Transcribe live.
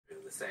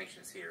the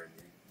sanctions here, and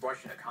the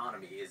Russian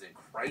economy is in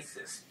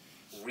crisis,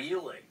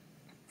 reeling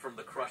from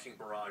the crushing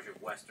barrage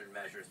of Western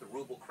measures. The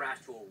ruble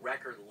crashed to a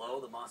record low.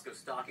 The Moscow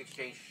Stock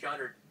Exchange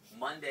shuttered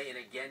Monday and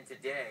again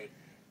today.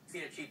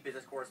 Senior Chief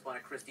Business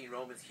Correspondent Christine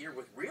Roman's here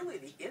with really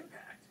the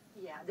impact.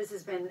 Yeah, this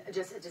has been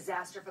just a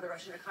disaster for the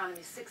Russian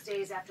economy. 6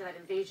 days after that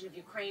invasion of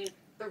Ukraine,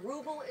 the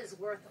ruble is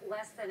worth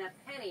less than a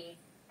penny,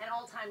 an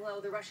all-time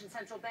low. The Russian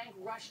central bank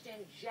rushed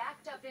in,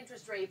 jacked up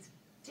interest rates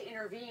to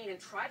intervene and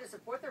try to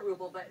support the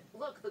ruble. But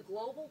look, the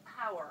global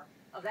power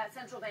of that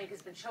central bank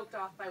has been choked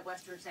off by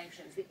Western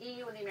sanctions. The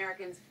EU and the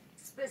Americans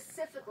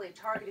specifically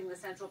targeting the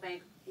central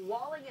bank,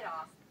 walling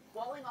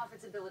off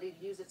its ability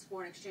to use its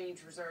foreign exchange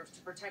reserves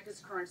to protect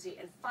its currency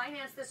and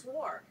finance this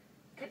war.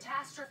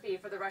 Catastrophe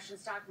for the Russian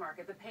stock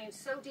market. The pain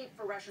so deep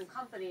for Russian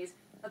companies,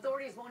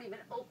 authorities won't even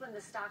open the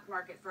stock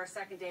market for a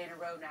second day in a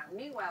row now.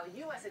 Meanwhile,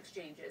 U.S.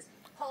 exchanges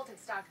halted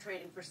stock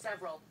trading for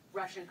several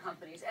Russian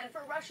companies. And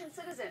for Russian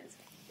citizens,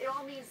 it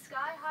all means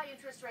sky-high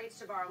interest rates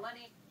to borrow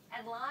money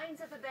and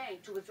lines at the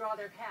bank to withdraw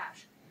their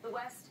cash. The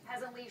West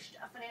has unleashed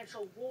a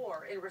financial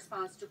war in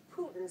response to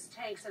Putin's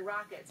tanks and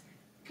rockets.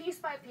 Piece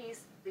by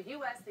piece, the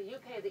U.S., the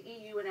U.K., the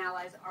EU, and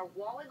allies are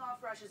walling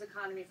off Russia's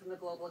economy from the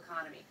global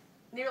economy.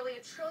 Nearly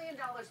 $1 trillion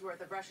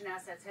worth of Russian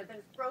assets have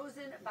been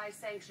frozen by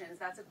sanctions.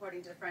 That's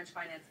according to the French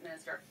finance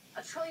minister.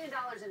 $1 trillion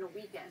in a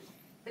weekend.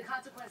 The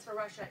consequence for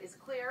Russia is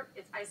clear.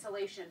 It's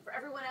isolation. For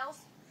everyone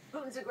else,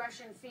 Putin's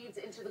aggression feeds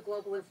into the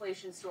global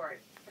inflation story.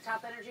 The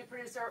top energy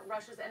producer,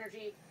 Russia's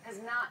energy, has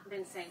not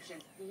been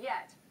sanctioned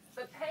yet.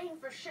 But paying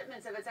for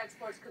shipments of its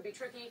exports could be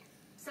tricky.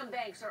 Some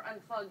banks are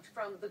unplugged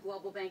from the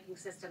global banking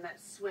system,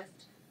 that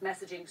SWIFT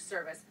messaging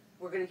service.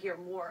 We're going to hear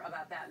more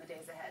about that in the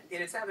days ahead.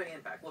 And it's having an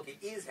impact. Look, it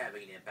is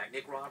having an impact.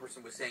 Nick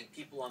Robertson was saying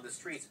people on the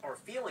streets are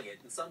feeling it,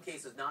 in some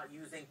cases not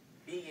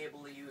being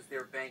able to use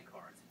their bank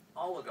cards.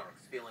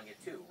 Oligarchs feeling it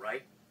too,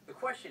 right? The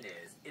question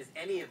is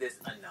any of this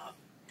enough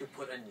to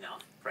put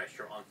enough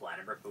pressure on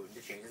Vladimir Putin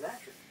to change his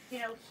actions? You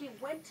know, he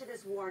went to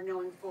this war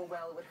knowing full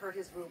well it would hurt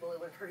his ruble, it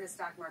would hurt his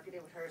stock market,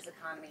 it would hurt his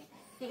economy.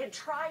 He had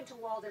tried to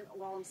wall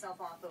himself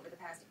off over the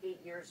past 8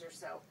 years or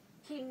so.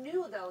 He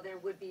knew, though, there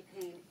would be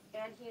pain,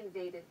 and he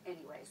invaded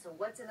anyway. So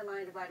what's in the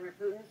mind of Vladimir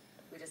Putin?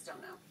 We just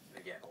don't know.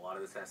 Again, a lot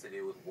of this has to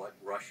do with what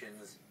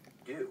Russians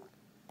do.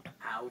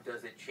 How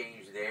does it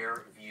change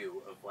their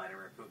view of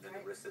Vladimir Putin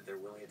and the risks that they're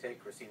willing to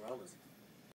take? Christine Romans.